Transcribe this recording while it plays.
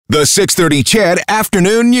The 6:30 Chad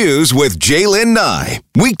Afternoon News with Jaylen Nye.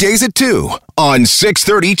 Weekdays at 2 on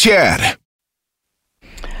 6:30 Chad.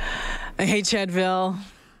 Hey, Chadville.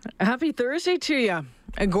 Happy Thursday to you.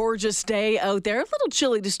 A gorgeous day out there. A little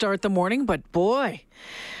chilly to start the morning, but boy,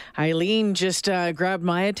 Eileen just grabbed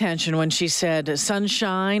my attention when she said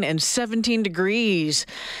sunshine and 17 degrees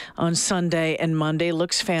on Sunday and Monday.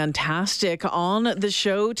 Looks fantastic. On the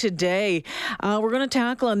show today, we're going to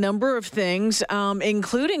tackle a number of things,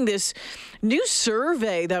 including this new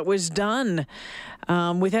survey that was done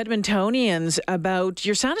with Edmontonians about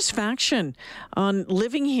your satisfaction on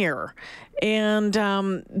living here. And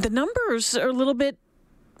the numbers are a little bit,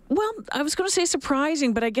 well, I was going to say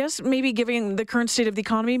surprising, but I guess maybe given the current state of the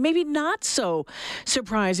economy, maybe not so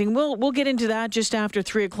surprising. We'll get into that just after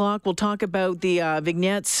 3 o'clock. We'll talk about the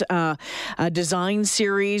Vignettes design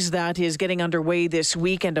series that is getting underway this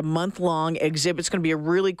week, and a month-long exhibit. It's going to be a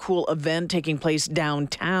really cool event taking place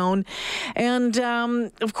downtown. And,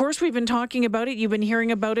 of course, we've been talking about it. You've been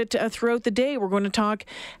hearing about it throughout the day. We're going to talk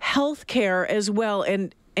healthcare as well.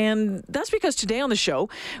 And that's because today on the show,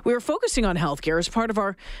 we're focusing on healthcare as part of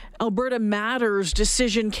our Alberta Matters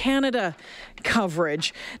Decision Canada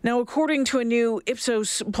coverage. Now, according to a new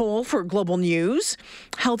Ipsos poll for Global News,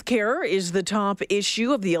 healthcare is the top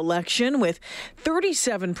issue of the election, with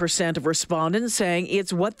 37% of respondents saying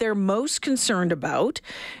it's what they're most concerned about.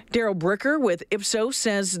 Daryl Bricker with Ipsos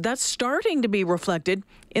says that's starting to be reflected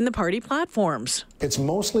in the party platforms. It's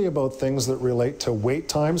mostly about things that relate to wait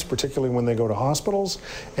times, particularly when they go to hospitals,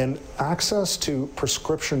 and access to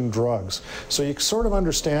prescription drugs. So you sort of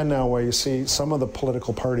understand now why you see some of the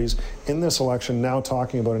political parties in this election now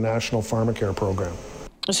talking about a national pharmacare program.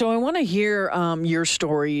 So I want to hear your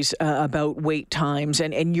stories about wait times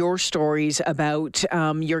and your stories about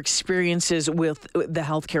your experiences with the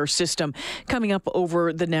healthcare system coming up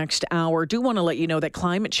over the next hour. Do want to let you know that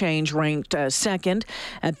climate change ranked second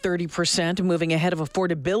at 30%, moving ahead of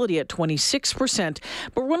affordability at 26%.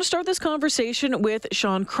 But we're going to start this conversation with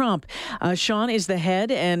Sean Crump. Sean is the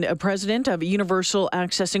head and president of Universal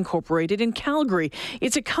Access Incorporated in Calgary.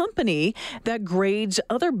 It's a company that grades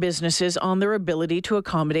other businesses on their ability to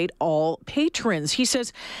accommodate all patrons. He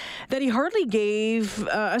says that he hardly gave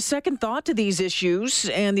a second thought to these issues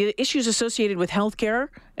and the issues associated with healthcare,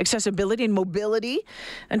 accessibility, and mobility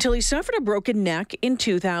until he suffered a broken neck in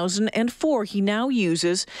 2004. He now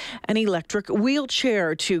uses an electric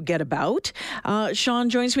wheelchair to get about. Sean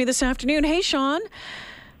joins me this afternoon. Hey, Sean.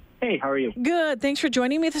 Hey, how are you? Good. Thanks for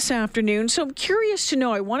joining me this afternoon. So I'm curious to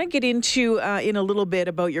know, I want to get into in a little bit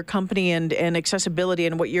about your company and accessibility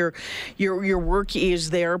and what your work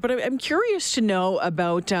is there. But I'm curious to know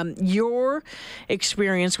about your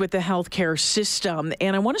experience with the healthcare system.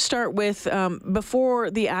 And I want to start with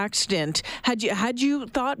before the accident. Had you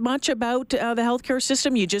thought much about the healthcare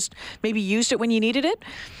system? You just maybe used it when you needed it?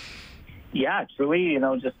 Yeah, truly,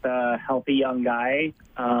 just a healthy young guy.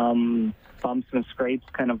 Bumps and scrapes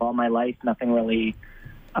kind of all my life, nothing really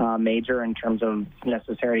major in terms of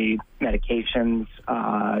necessary medications.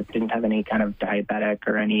 Didn't have any kind of diabetic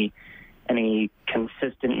or any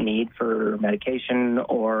consistent need for medication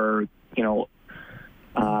or,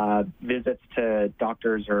 visits to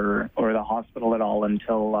doctors or the hospital at all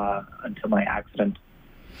until my accident.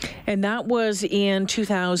 And that was in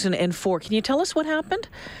 2004. Can you tell us what happened?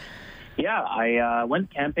 Yeah, I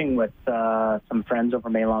went camping with some friends over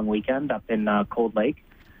May long weekend up in Cold Lake,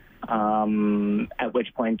 at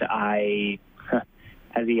which point I,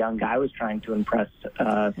 as a young guy, was trying to impress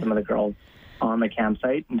some of the girls on the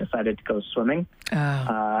campsite and decided to go swimming.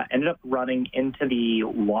 Ended up running into the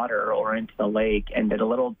water or into the lake and did a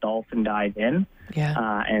little dolphin dive in.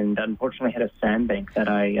 Yeah. And unfortunately hit a sandbank that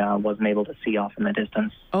I wasn't able to see off in the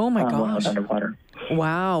distance. Oh, my when I gosh. was underwater.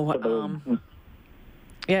 Wow. So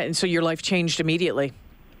yeah, and so your life changed immediately.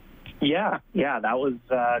 Yeah, that was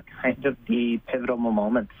kind of the pivotal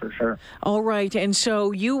moment for sure. All right, and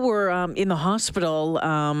so you were in the hospital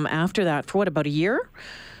after that for about a year?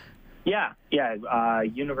 Yeah,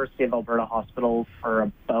 University of Alberta Hospital for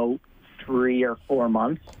about 3 or 4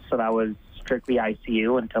 months. So that was strictly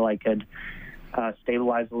ICU until I could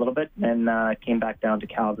stabilize a little bit, and came back down to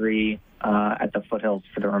Calgary at the foothills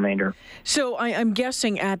for the remainder. So I'm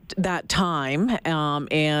guessing at that time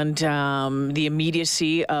and the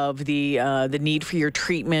immediacy of the need for your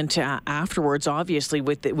treatment afterwards, obviously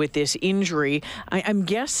with this injury, I'm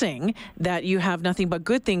guessing that you have nothing but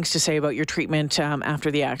good things to say about your treatment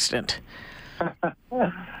after the accident.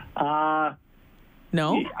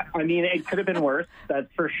 No? I mean, it could have been worse, that's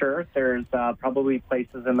for sure. There's probably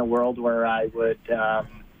places in the world where I would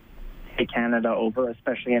take Canada over,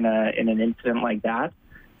 especially in an incident like that.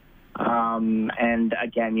 And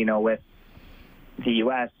again, with the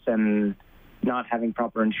U.S. and not having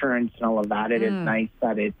proper insurance and all of that, it is nice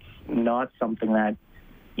that it's not something that,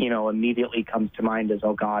 immediately comes to mind as,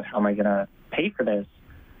 oh God, how am I going to pay for this?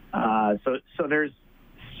 So there's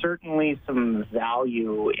certainly some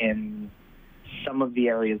value in some of the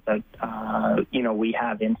areas that, we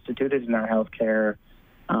have instituted in our healthcare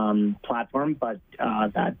platform, but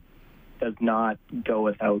that does not go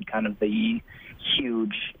without kind of the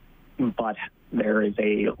huge, but there is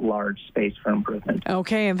a large space for improvement.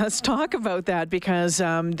 Okay, and let's talk about that, because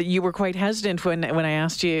you were quite hesitant when I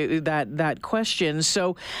asked you that question.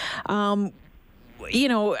 So,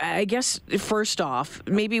 I guess first off,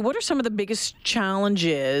 maybe what are some of the biggest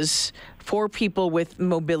challenges for people with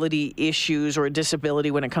mobility issues or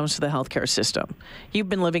disability when it comes to the healthcare system? You've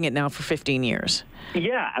been living it now for 15 years.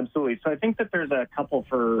 Yeah, absolutely. So I think that there's a couple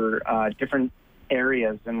for different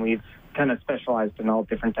areas, and we've kind of specialized in all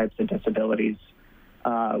different types of disabilities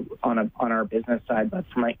on our business side. But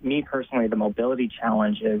for me personally, the mobility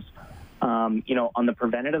challenge is, on the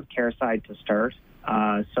preventative care side to start.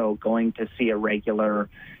 So going to see a regular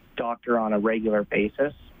doctor on a regular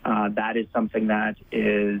basis, that is something that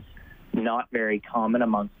is not very common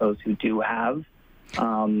amongst those who do have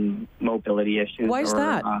mobility issues. Why is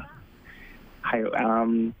that?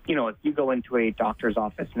 If you go into a doctor's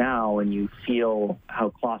office now and you feel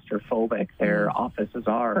how claustrophobic their offices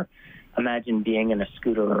are, imagine being in a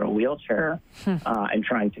scooter or a wheelchair and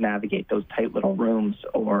trying to navigate those tight little rooms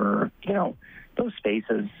or, those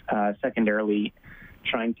spaces. Secondarily,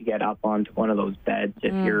 trying to get up onto one of those beds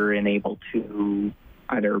if you're unable to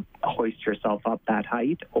either hoist yourself up that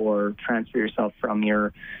height or transfer yourself from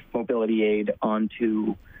your mobility aid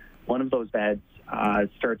onto one of those beds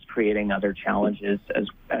starts creating other challenges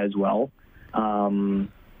as well.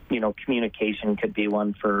 Communication could be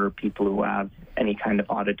one for people who have any kind of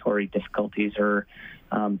auditory difficulties or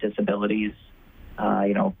disabilities.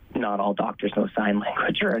 Not all doctors know sign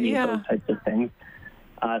language or any of those types of things.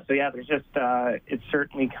 There's just, it's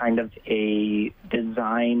certainly kind of a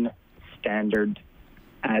design standard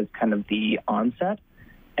as kind of the onset,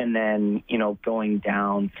 and then, going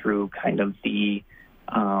down through kind of the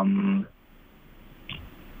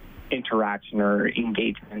interaction or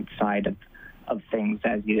engagement side of things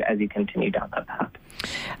as you continue down that path.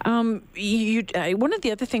 One of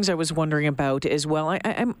the other things I was wondering about as well,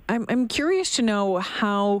 I'm curious to know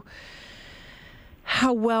how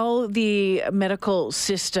well the medical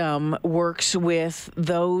system works with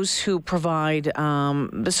those who provide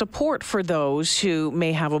the support for those who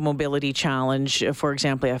may have a mobility challenge, for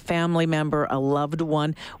example, a family member, a loved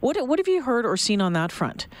one. What have you heard or seen on that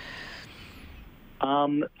front?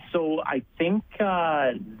 So I think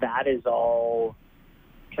that is all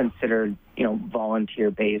considered,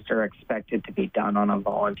 volunteer-based or expected to be done on a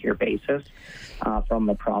volunteer basis from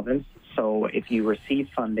the province. So if you receive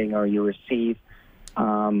funding or you receive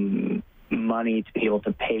money to be able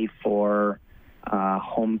to pay for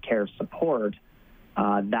home care support,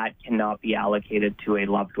 that cannot be allocated to a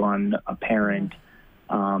loved one, a parent,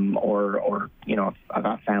 or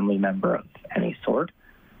a family member of any sort.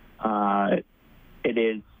 It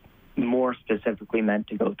is more specifically meant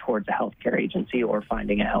to go towards a healthcare agency or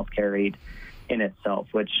finding a healthcare aid in itself,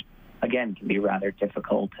 which again can be rather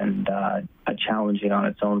difficult and challenging on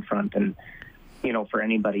its own front. And for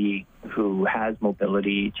anybody who has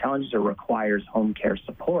mobility challenges or requires home care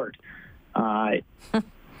support,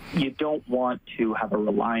 you don't want to have a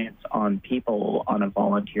reliance on people on a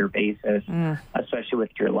volunteer basis, especially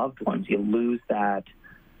with your loved ones. You lose that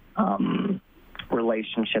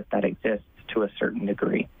relationship that exists to a certain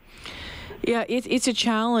degree. Yeah, it's a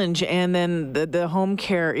challenge, and then the home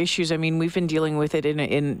care issues. I mean, we've been dealing with it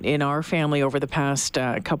in our family over the past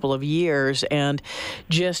couple of years, and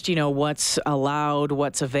just what's allowed,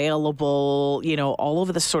 what's available, all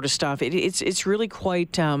of this sort of stuff. It's really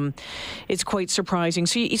quite it's quite surprising.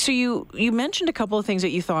 So you mentioned a couple of things that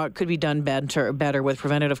you thought could be done better with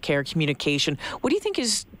preventative care, communication. What do you think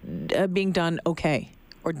is being done okay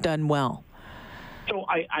or done well? So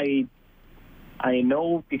I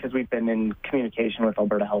know, because we've been in communication with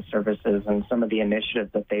Alberta Health Services and some of the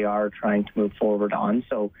initiatives that they are trying to move forward on.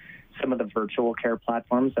 So some of the virtual care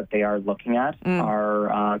platforms that they are looking at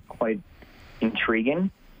are quite intriguing.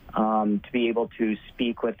 To be able to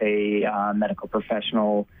speak with a medical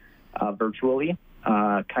professional virtually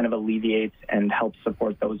kind of alleviates and helps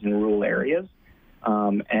support those in rural areas,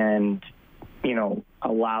 and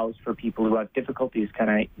allows for people who have difficulties kind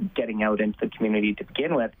of getting out into the community to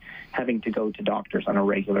begin with, having to go to doctors on a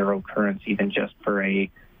regular occurrence, even just for a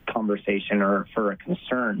conversation or for a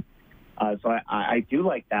concern. So I do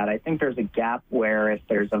like that. I think there's a gap where if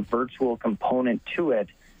there's a virtual component to it,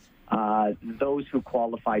 those who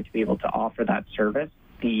qualify to be able to offer that service,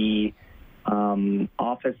 the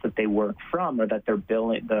office that they work from or that they're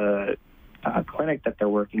billing, the clinic that they're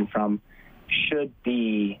working from should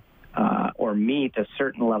be or meet a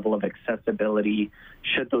certain level of accessibility.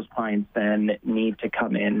 Should those clients then need to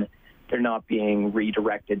come in, they're not being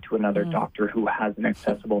redirected to another doctor who has an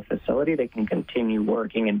accessible facility. They can continue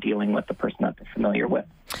working and dealing with the person that they're familiar with.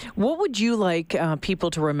 What would you like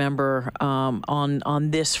people to remember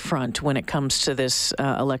on this front when it comes to this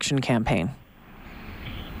election campaign?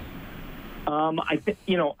 I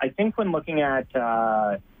think when looking at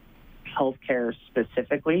healthcare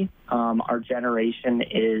specifically, our generation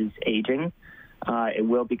is aging. It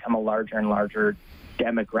will become a larger and larger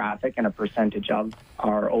demographic, and a percentage of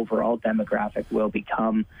our overall demographic will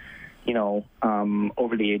become,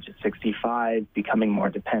 over the age of 65, becoming more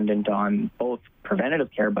dependent on both preventative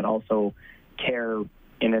care but also care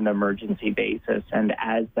in an emergency basis. And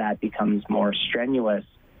as that becomes more strenuous,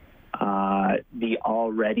 the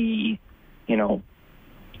already,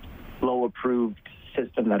 low approved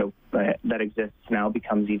system that exists now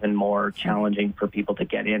becomes even more challenging for people to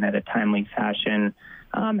get in at a timely fashion,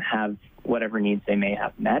 have whatever needs they may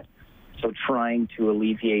have met. So trying to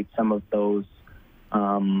alleviate some of those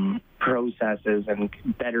processes and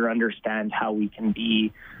better understand how we can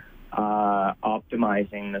be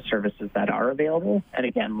optimizing the services that are available. And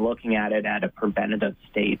again, looking at it at a preventative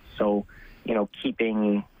state. So,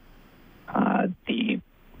 keeping the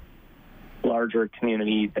larger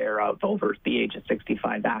community thereof over the age of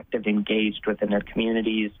 65 active, engaged within their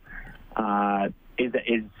communities,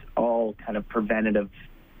 is all kind of preventative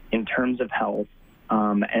in terms of health.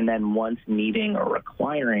 And then once needing or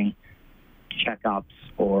requiring checkups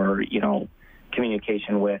or,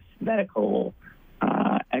 communication with medical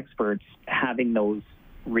experts, having those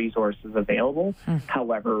resources available,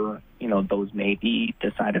 however, those may be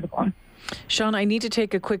decided upon. Sean, I need to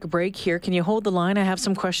take a quick break here. Can you hold the line? I have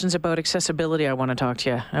some questions about accessibility I want to talk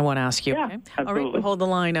to you. I want to ask you. Yeah, okay? absolutely. All right, hold the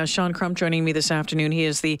line. Sean Crump joining me this afternoon. He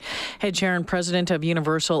is the head chair and president of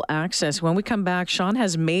Universal Access. When we come back, Sean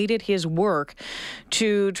has made it his work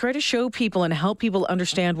to try to show people and help people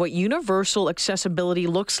understand what universal accessibility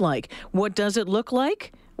looks like. What does it look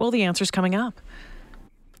like? Well, the answer's coming up.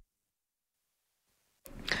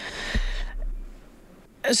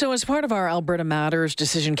 So as part of our Alberta Matters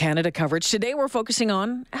Decision Canada coverage, today we're focusing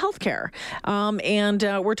on healthcare. And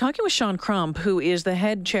we're talking with Sean Crump, who is the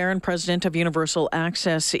head chair and president of Universal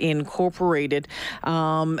Access Incorporated,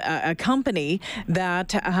 a company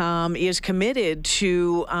that is committed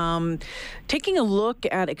to taking a look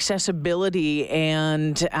at accessibility,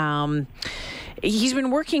 and he's been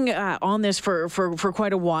working on this for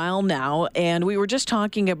quite a while now, and we were just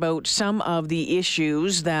talking about some of the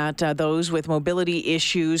issues that those with mobility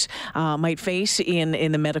issues might face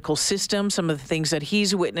in the medical system, some of the things that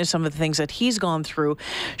he's witnessed, some of the things that he's gone through.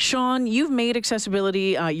 Sean, you've made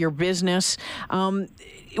accessibility your business.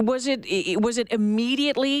 Was it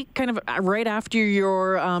immediately, kind of right after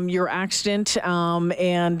your accident,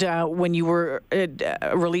 and when you were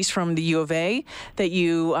released from the U of A, that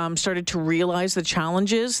you started to realize the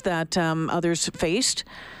challenges that others faced?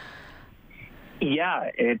 Yeah,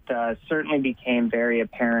 it certainly became very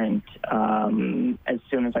apparent as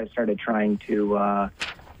soon as I started trying to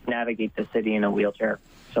navigate the city in a wheelchair.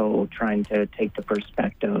 So trying to take the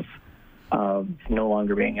perspective of no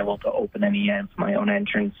longer being able to open any of my own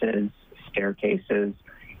entrances, staircases,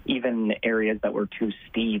 even areas that were too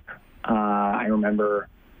steep. I remember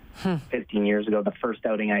 15 years ago, the first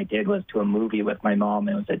outing I did was to a movie with my mom.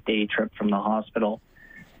 It was a day trip from the hospital.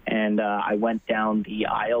 And I went down the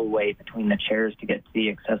aisleway between the chairs to get to the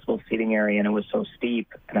accessible seating area, and it was so steep,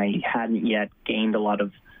 and I hadn't yet gained a lot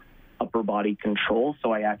of upper body control,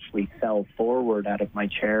 so I actually fell forward out of my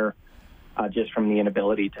chair just from the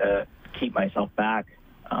inability to keep myself back.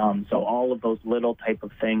 So all of those little type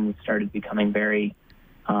of things started becoming very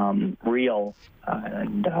real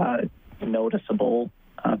and noticeable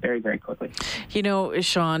very, very quickly. You know,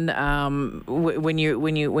 Sean, when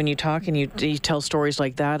you talk and you tell stories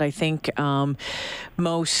like that, I think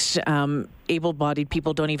most able-bodied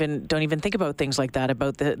people don't even think about things like that,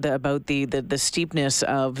 about the steepness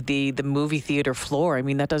of the movie theater floor. I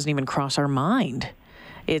mean, that doesn't even cross our mind.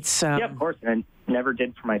 It's yeah, of course, and I never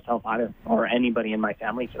did for myself either, or anybody in my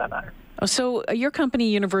family for that matter. So your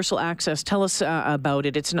company, Universal Access, tell us about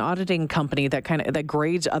it. It's an auditing company that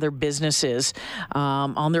grades other businesses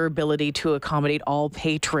on their ability to accommodate all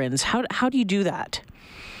patrons. How do you do that?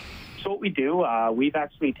 So what we do, we've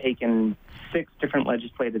actually taken 6 different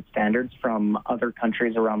legislated standards from other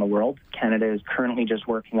countries around the world. Canada is currently just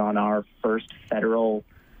working on our first federal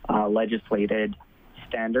legislated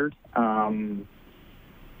standard.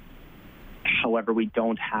 However, we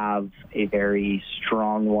don't have a very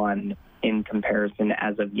strong one in comparison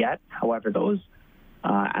as of yet. However, those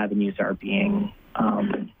avenues are being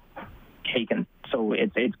taken. So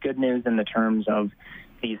it's good news in the terms of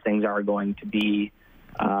these things are going to be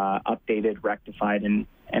updated, rectified, and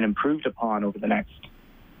improved upon over the next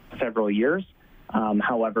several years.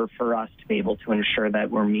 However, for us to be able to ensure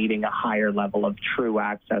that we're meeting a higher level of true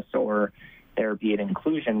access or therapy and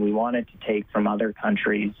inclusion, we wanted to take from other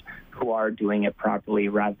countries who are doing it properly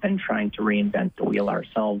rather than trying to reinvent the wheel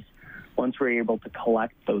ourselves. Once we're able to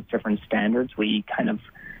collect those different standards, we kind of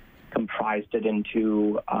comprised it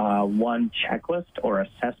into one checklist or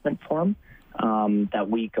assessment form that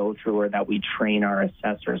we go through, or that we train our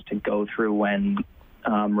assessors to go through when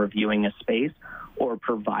reviewing a space or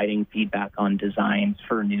providing feedback on designs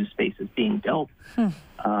for new spaces being built.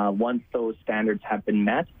 Once those standards have been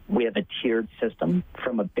met, we have a tiered system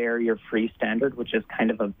from a barrier-free standard, which is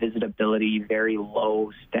kind of a visitability, very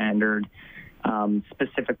low standard,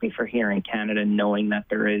 specifically for here in Canada, knowing that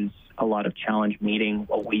there is a lot of challenge meeting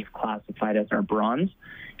what we've classified as our bronze.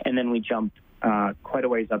 And then we jump quite a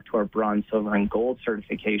ways up to our bronze, silver, and gold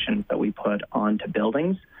certifications that we put onto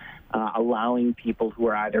buildings, allowing people who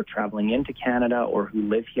are either traveling into Canada or who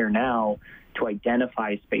live here now to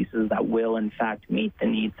identify spaces that will, in fact, meet the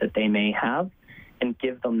needs that they may have, and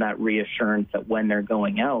give them that reassurance that when they're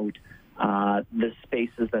going out, the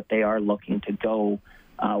spaces that they are looking to go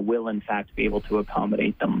will, in fact, be able to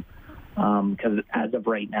accommodate them. Because as of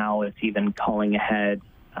right now, it's even calling ahead.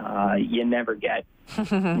 You never get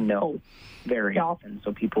no very often.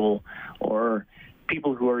 So people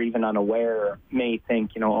who are even unaware may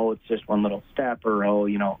think, oh, it's just one little step, or,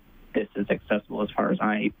 oh, this is accessible as far as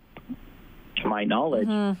to my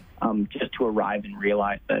knowledge, just to arrive and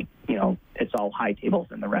realize that, it's all high tables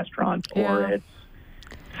in the restaurant, or it's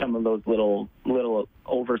some of those little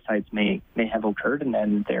oversights may have occurred, and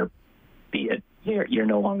then you're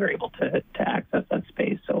no longer able to access that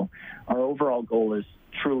space. So our overall goal is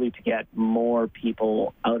truly to get more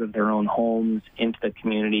people out of their own homes into the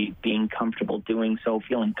community, being comfortable doing so,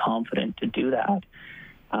 feeling confident to do that,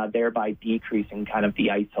 thereby decreasing kind of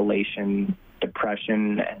the isolation,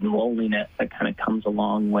 depression, and loneliness that kind of comes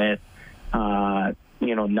along with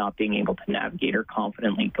not being able to navigate or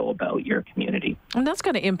confidently go about your community. And that's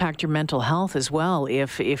going to impact your mental health as well.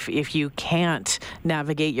 If you can't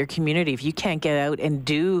navigate your community, if you can't get out and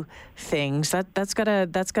do things, that's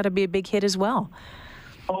gotta be a big hit as well.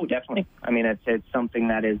 Oh, definitely. I mean, it's something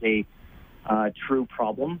that is a true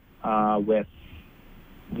problem with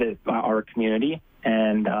our community,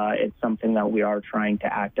 and it's something that we are trying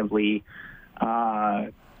to actively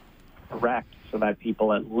correct, so that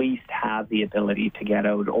people at least have the ability to get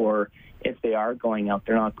out, or if they are going out,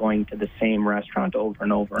 they're not going to the same restaurant over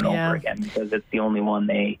and over and over again, because it's the only one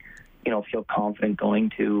they feel confident going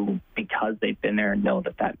to because they've been there and know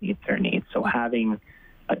that meets their needs. So having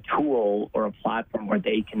a tool or a platform where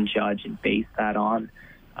they can judge and base that on,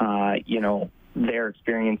 their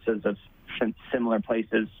experiences of similar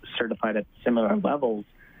places certified at similar levels,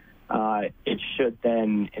 it should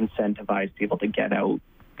then incentivize people to get out,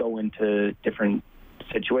 go into different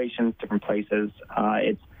situations, different places.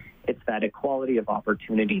 It's that equality of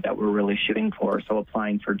opportunity that we're really shooting for. So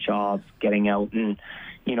applying for jobs, getting out, and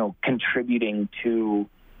contributing to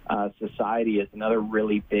society is another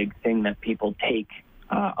really big thing that people take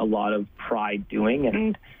a lot of pride doing,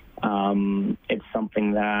 and it's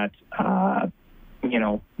something that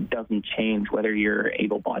doesn't change whether you're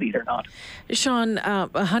able-bodied or not. Sean,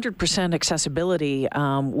 100% accessibility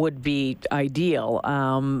would be ideal.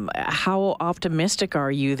 How optimistic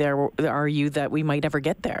are you that we might ever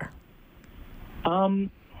get there?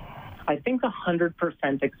 I think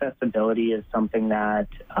 100% accessibility is something that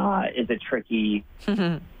is a tricky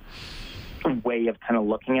way of kind of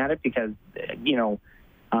looking at it, because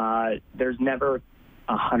there's never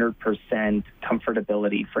 100%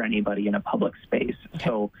 comfortability for anybody in a public space. Okay.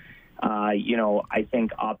 So, I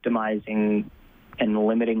think optimizing and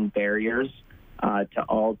limiting barriers to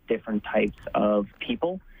all different types of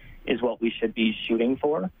people is what we should be shooting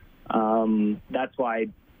for. That's why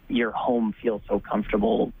your home feels so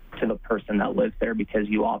comfortable to the person that lives there, because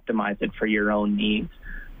you optimize it for your own needs.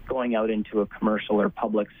 Going out into a commercial or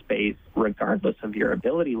public space, regardless of your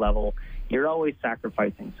ability level, you're always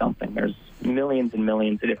sacrificing something. There's millions and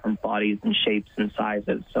millions of different bodies and shapes and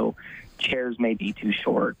sizes. So chairs may be too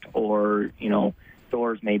short, or,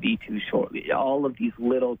 doors may be too short. All of these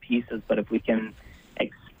little pieces, but if we can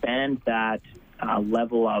expand that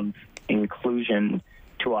level of inclusion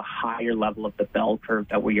to a higher level of the bell curve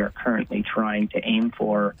that we are currently trying to aim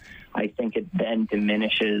for, I think it then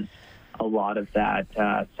diminishes a lot of that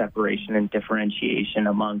separation and differentiation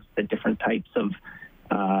amongst the different types of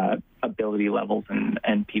ability levels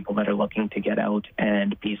and people that are looking to get out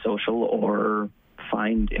and be social or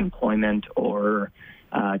find employment or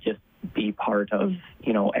just be part of,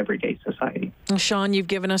 everyday society. Sean, you've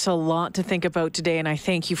given us a lot to think about today, and I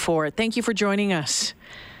thank you for it. Thank you for joining us.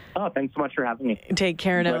 Oh, thanks so much for having me. Take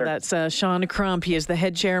care now. That's Sean Crump. He is the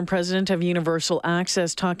head chair and president of Universal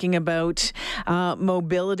Access, talking about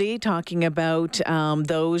mobility, talking about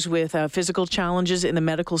those with physical challenges in the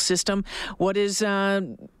medical system. What is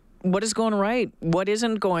going right? What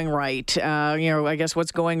isn't going right? I guess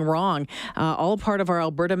what's going wrong? All part of our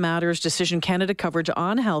Alberta Matters Decision Canada coverage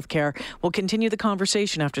on healthcare. We'll continue the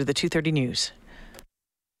conversation after the 2:30 news.